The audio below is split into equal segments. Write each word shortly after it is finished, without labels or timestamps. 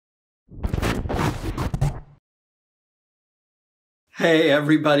Hey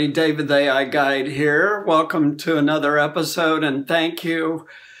everybody, David the AI Guide here. Welcome to another episode and thank you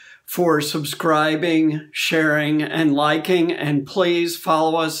for subscribing, sharing, and liking. And please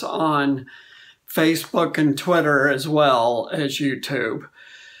follow us on Facebook and Twitter as well as YouTube.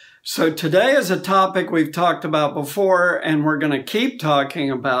 So today is a topic we've talked about before and we're going to keep talking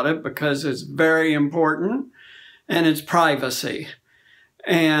about it because it's very important, and it's privacy.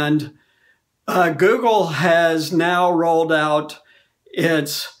 And Google has now rolled out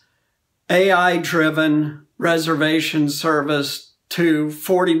its AI-driven reservation service to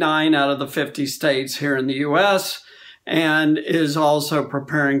 49 out of the 50 states here in the US, and is also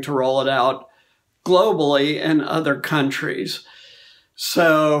preparing to roll it out globally in other countries.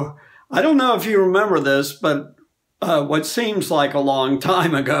 So I don't know if you remember this, but what seems like a long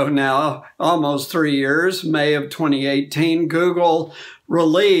time ago now, almost 3 years, May of 2018, Google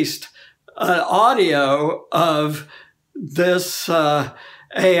released an audio of this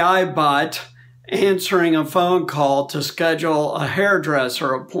AI bot answering a phone call to schedule a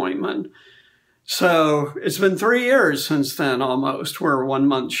hairdresser appointment. So it's been 3 years since then almost. We're 1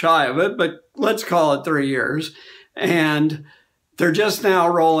 month shy of it, but let's call it 3 years. And they're just now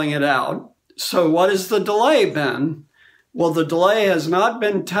rolling it out. So what has the delay been? Well, the delay has not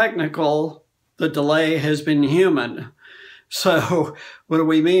been technical. The delay has been human. So what do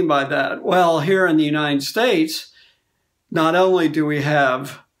we mean by that? Well, here in the United States, not only do we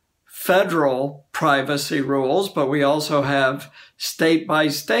have federal privacy rules, but we also have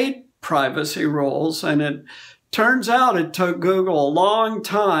state-by-state privacy rules. And it turns out it took Google a long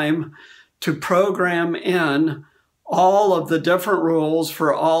time to program in all of the different rules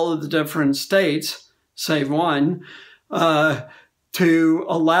for all of the different states, save one, to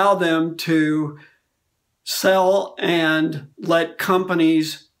allow them to sell and let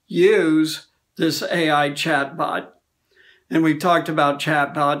companies use this AI chatbot. And we've talked about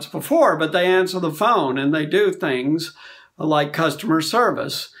chatbots before, but they answer the phone and they do things like customer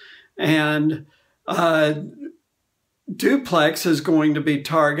service. And Duplex is going to be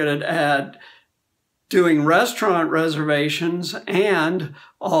targeted at doing restaurant reservations and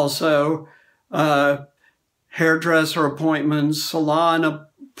also hairdresser appointments, salon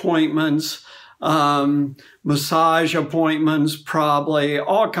appointments, massage appointments, probably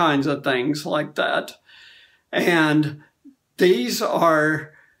all kinds of things like that. And these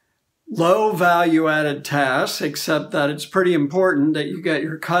are low value added tasks, except that it's pretty important that you get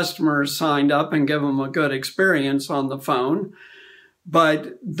your customers signed up and give them a good experience on the phone.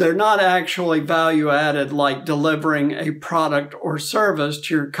 But they're not actually value added like delivering a product or service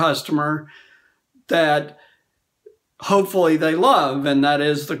to your customer that hopefully they love. And that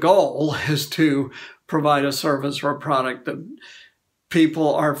is the goal, is to provide a service or a product that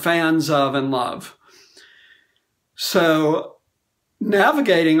people are fans of and love. So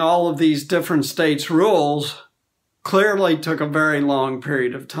navigating all of these different states' rules clearly took a very long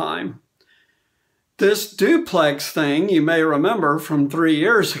period of time. This duplex thing, you may remember from 3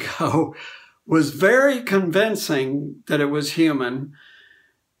 years ago, was very convincing that it was human,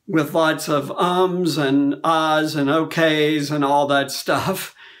 with lots of ums and ahs and okays and all that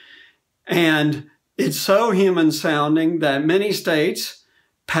stuff. And it's so human sounding that many states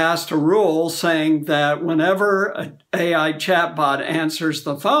passed a rule saying that whenever an AI chatbot answers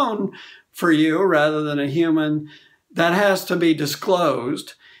the phone for you rather than a human, that has to be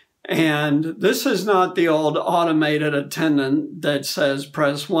disclosed. And this is not the old automated attendant that says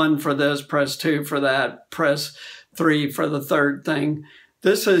press 1 for this, press 2 for that, press 3 for the third thing.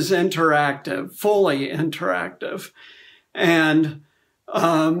 This is interactive, fully interactive. And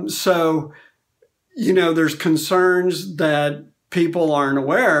so, you know, there's concerns that people aren't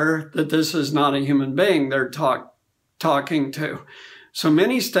aware that this is not a human being they're talking to. So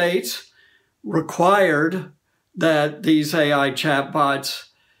many states required that these AI chatbots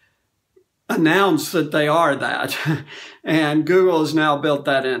announce that they are that. And Google has now built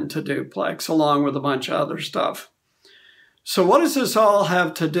that into Duplex along with a bunch of other stuff. So what does this all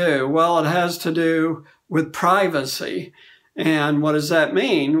have to do? Well, it has to do with privacy. And what does that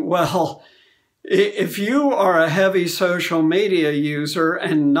mean? Well, if you are a heavy social media user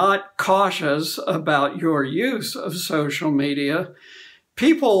and not cautious about your use of social media,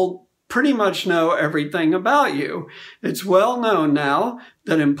 people pretty much know everything about you. It's well known now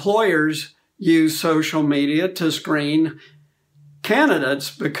that employers use social media to screen candidates,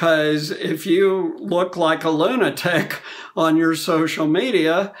 because if you look like a lunatic on your social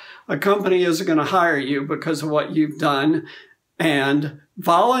media, a company isn't going to hire you because of what you've done and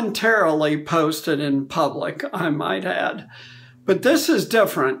voluntarily posted in public, I might add. But this is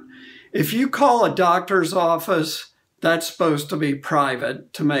different. If you call a doctor's office that's supposed to be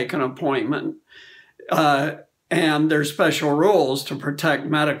private to make an appointment. And there's special rules to protect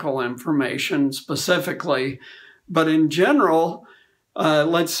medical information specifically. But in general,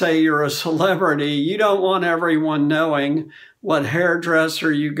 let's say you're a celebrity, you don't want everyone knowing what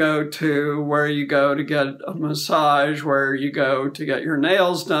hairdresser you go to, where you go to get a massage, where you go to get your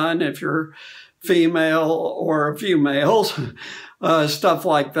nails done, if you're female or a few males, stuff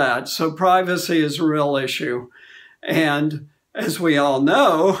like that. So privacy is a real issue. And as we all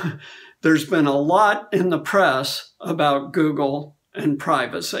know, there's been a lot in the press about Google and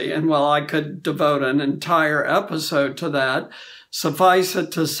privacy. And while I could devote an entire episode to that, suffice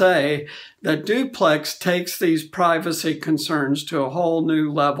it to say that Duplex takes these privacy concerns to a whole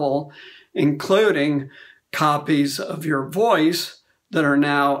new level, including copies of your voice that are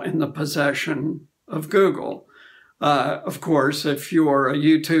now in the possession of Google. Of course, if you're a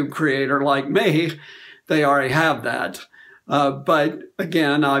YouTube creator like me, they already have that. But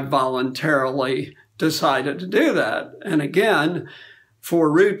again, I voluntarily decided to do that. And again, for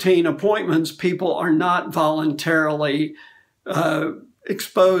routine appointments, people are not voluntarily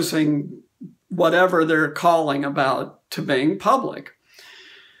exposing whatever they're calling about to being public.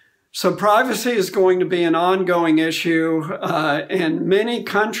 So privacy is going to be an ongoing issue. In many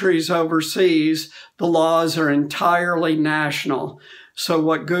countries overseas, the laws are entirely national. So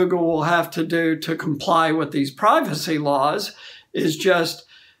what Google will have to do to comply with these privacy laws is just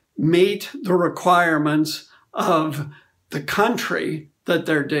meet the requirements of the country that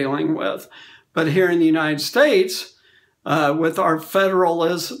they're dealing with. But here in the United States, with our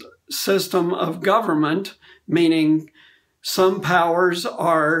federalist system of government, meaning some powers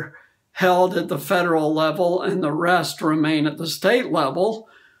are held at the federal level and the rest remain at the state level,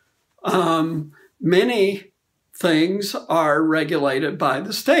 many things are regulated by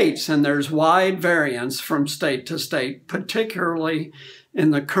the states, and there's wide variance from state to state, particularly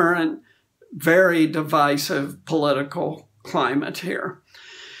in the current very divisive political climate here.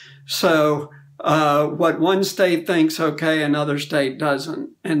 So what one state thinks okay, another state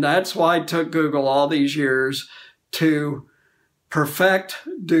doesn't. And that's why it took Google all these years to perfect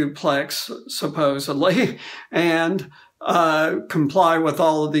Duplex, supposedly, and comply with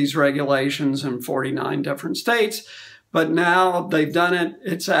all of these regulations in 49 different states. But now they've done it,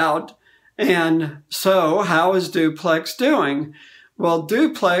 it's out. And so how is Duplex doing? Well,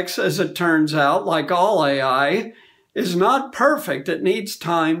 Duplex, as it turns out, like all AI, is not perfect. It needs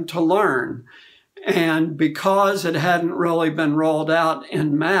time to learn. And because it hadn't really been rolled out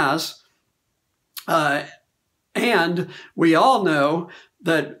en masse, and we all know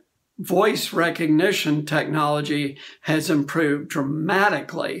that voice recognition technology has improved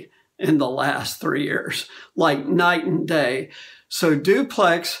dramatically in the last 3 years, like night and day. So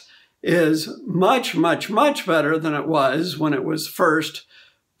Duplex is much, much, much better than it was when it was first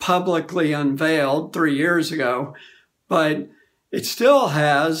publicly unveiled 3 years ago. But it still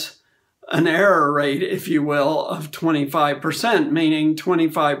has an error rate, if you will, of 25%, meaning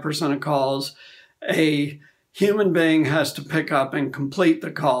 25% of calls a human being has to pick up and complete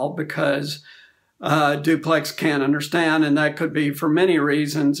the call because Duplex can't understand, and that could be for many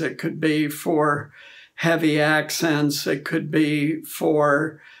reasons. It could be for heavy accents. It could be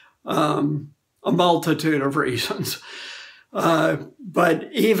for a multitude of reasons. But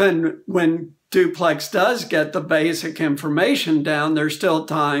even when Duplex does get the basic information down, there's still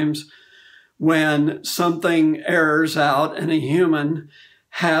times when something errors out and a human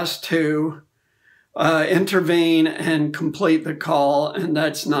has to intervene and complete the call, and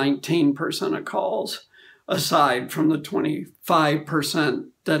that's 19% of calls, aside from the 25%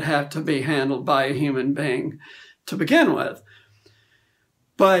 that have to be handled by a human being to begin with.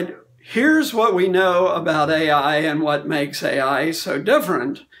 But here's what we know about AI and what makes AI so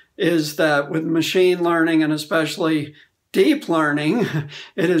different is that with machine learning and especially deep learning,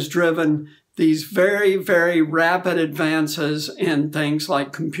 it has driven these very, very rapid advances in things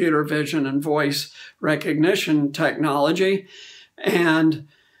like computer vision and voice recognition technology, and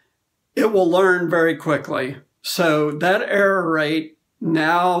it will learn very quickly. So that error rate,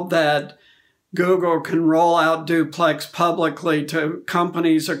 now that Google can roll out Duplex publicly to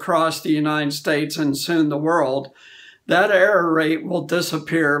companies across the United States and soon the world, that error rate will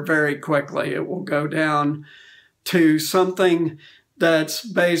disappear very quickly. It will go down to something that's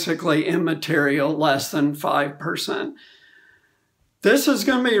basically immaterial, less than 5%. This is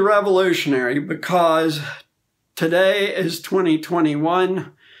going to be revolutionary because today is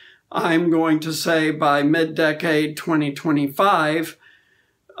 2021. I'm going to say by mid-decade 2025,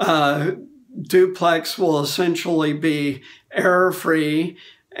 Duplex will essentially be error-free,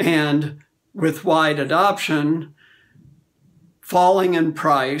 and with wide adoption, falling in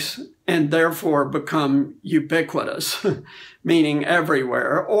price and therefore become ubiquitous, meaning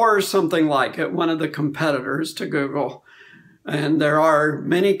everywhere, or something like it, one of the competitors to Google. And there are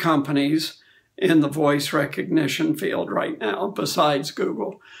many companies in the voice recognition field right now besides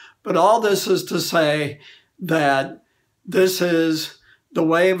Google. But all this is to say that this is the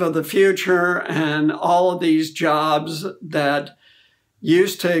wave of the future, and all of these jobs that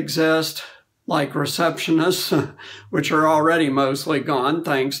used to exist, like receptionists, which are already mostly gone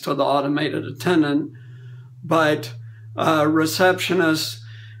thanks to the automated attendant, but receptionists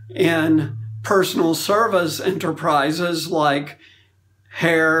in personal service enterprises like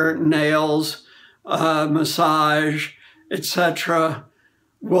hair, nails, massage, etc.,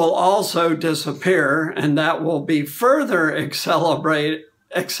 will also disappear, and that will be further accelerated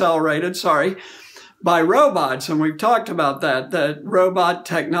by robots. And we've talked about that robot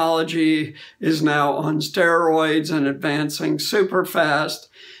technology is now on steroids and advancing super fast,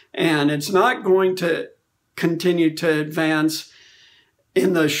 and it's not going to continue to advance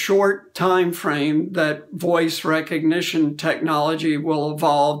in the short time frame that voice recognition technology will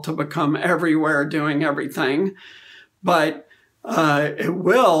evolve to become everywhere doing everything. But it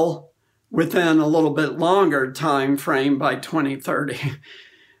will within a little bit longer time frame by 2030.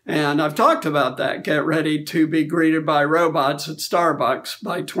 And I've talked about that. Get ready to be greeted by robots at Starbucks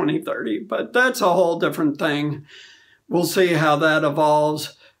by 2030. But that's a whole different thing. We'll see how that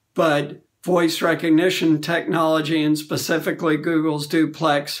evolves. But voice recognition technology, and specifically Google's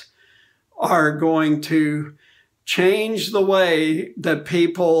Duplex, are going to change the way that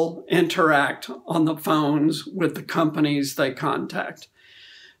people interact on the phones with the companies they contact.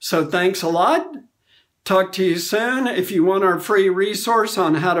 So thanks a lot. Talk to you soon. If you want our free resource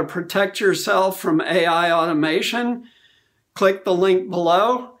on how to protect yourself from AI automation, click the link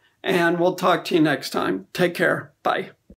below, and we'll talk to you next time. Take care. Bye.